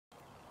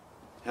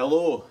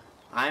Hello,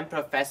 I'm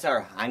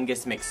Professor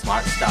Angus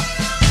McSmartstuff.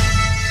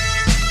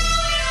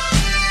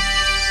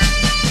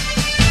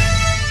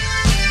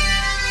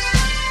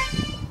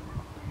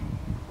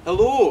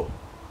 Hello,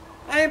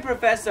 I'm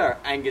Professor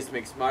Angus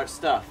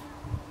McSmartstuff.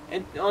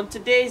 And on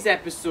today's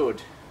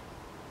episode,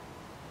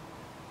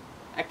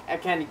 I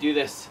can't do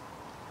this.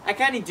 I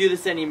can't do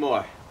this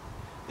anymore.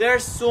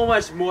 There's so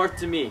much more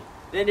to me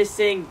than just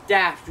saying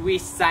daft wee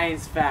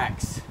science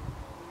facts.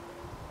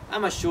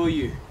 I'ma show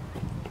you.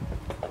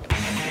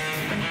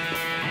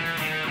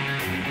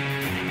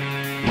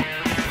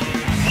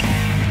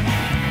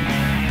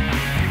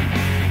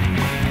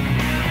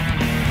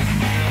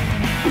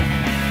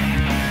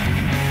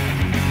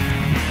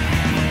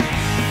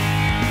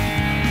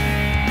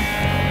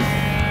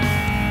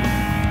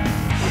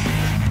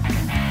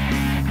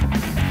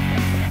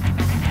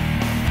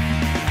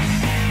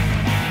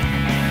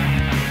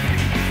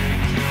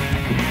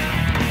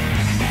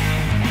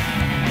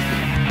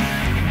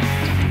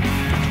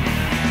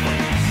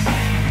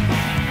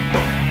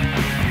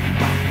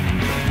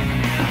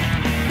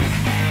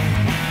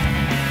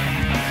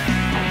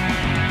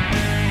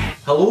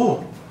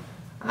 Hello,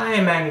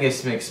 I'm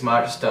Angus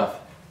McSmartstuff,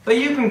 but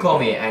you can call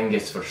me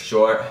Angus for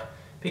short,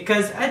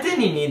 because I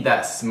didn't need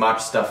that smart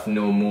stuff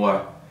no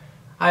more.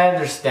 I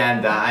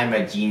understand that I'm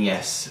a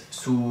genius,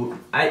 so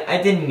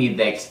I didn't need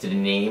the extra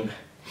name,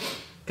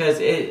 because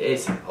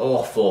it's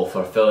awful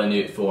for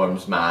filling out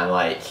forms, man,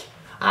 like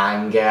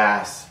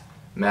Angus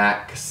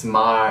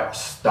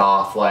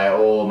McSmartstuff, like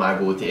oh my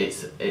god,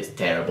 it's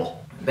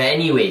terrible. But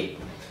anyway,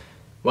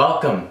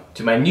 welcome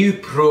to my new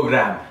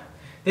program.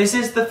 This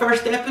is the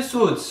first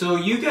episode, so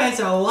you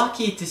guys are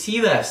lucky to see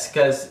this,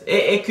 because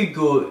it could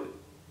go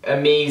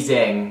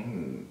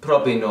amazing.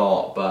 Probably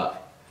not,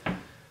 but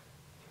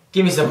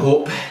give me some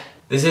hope.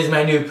 This is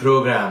my new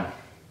program.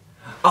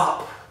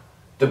 Up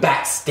the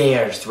back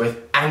stairs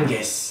with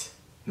Angus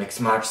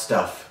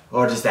McSmartstuff,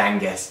 or just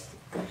Angus,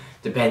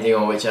 depending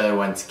on which other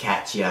one's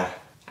catchier.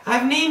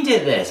 I've named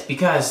it this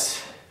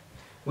because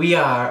we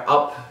are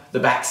up the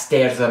back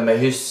stairs of my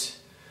house,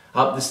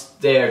 up the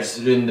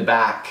stairs round the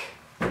back.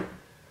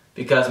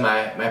 Because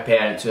my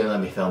parents wouldn't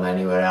let me film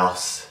anywhere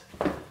else.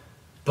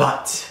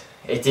 But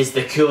it is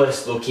the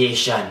coolest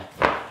location.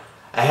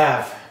 I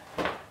have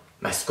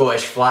my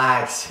Scottish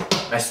flags,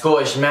 my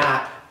Scottish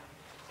map,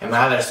 and my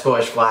other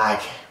Scottish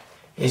flag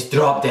is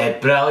drop dead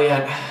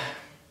brilliant.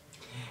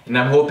 And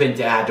I'm hoping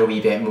to add a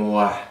wee bit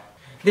more.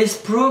 This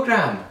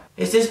programme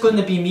is just going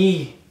to be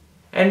me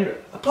and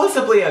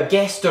possibly a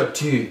guest or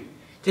two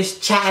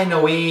just chatting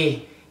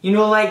away. You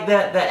know, like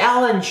the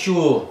Ellen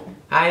show.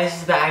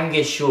 This is the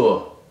Angus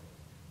show.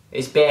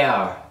 It's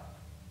better.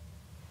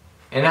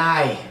 And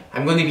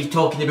I'm going to be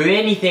talking about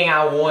anything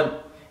I want.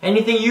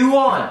 Anything you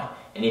want.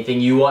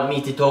 Anything you want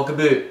me to talk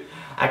about.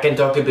 I can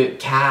talk about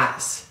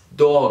cats,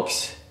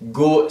 dogs,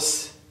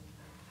 goats.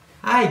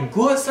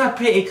 Goats are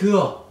pretty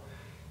cool.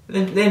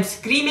 Them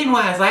screaming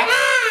ones like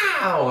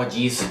ah! Oh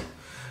jeez.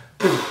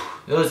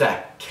 Those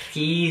are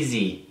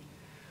crazy.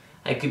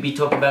 I could be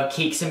talking about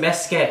cakes and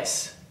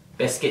biscuits.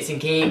 Biscuits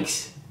and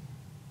cakes.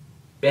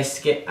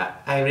 Biscuit.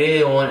 I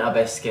really want a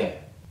biscuit.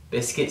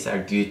 Biscuits are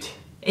good.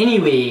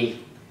 Anyway,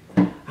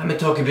 I'm going to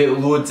talk about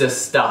loads of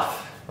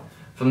stuff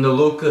from the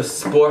local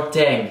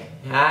sporting.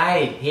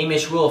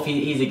 Hamish Wolf,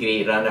 he's a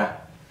great runner.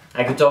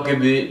 I could talk about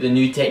the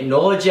new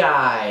technology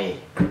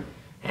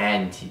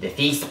and the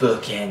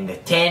Facebook and the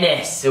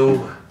tennis.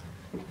 So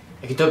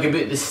I could talk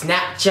about the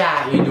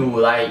Snapchat, you know,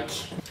 like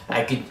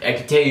I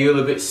could tell you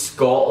all about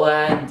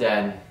Scotland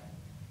and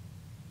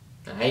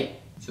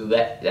so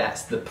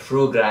that's the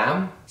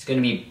programme. It's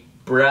going to be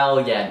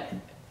brilliant.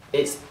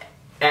 It's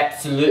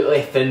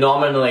absolutely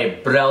phenomenally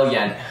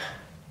brilliant.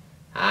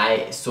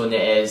 So it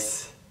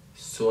is.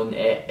 So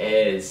it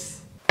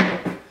is.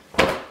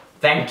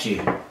 Thank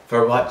you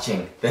for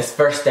watching this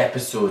first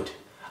episode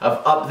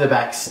of Up the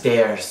Back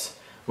Stairs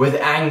with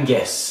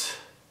Angus.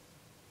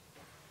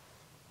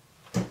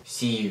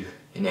 See you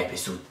in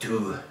episode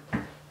 2.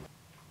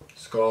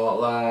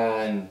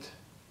 Scotland.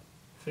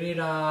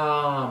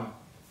 Freedom.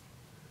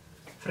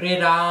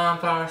 Freedom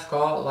for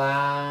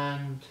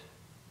Scotland.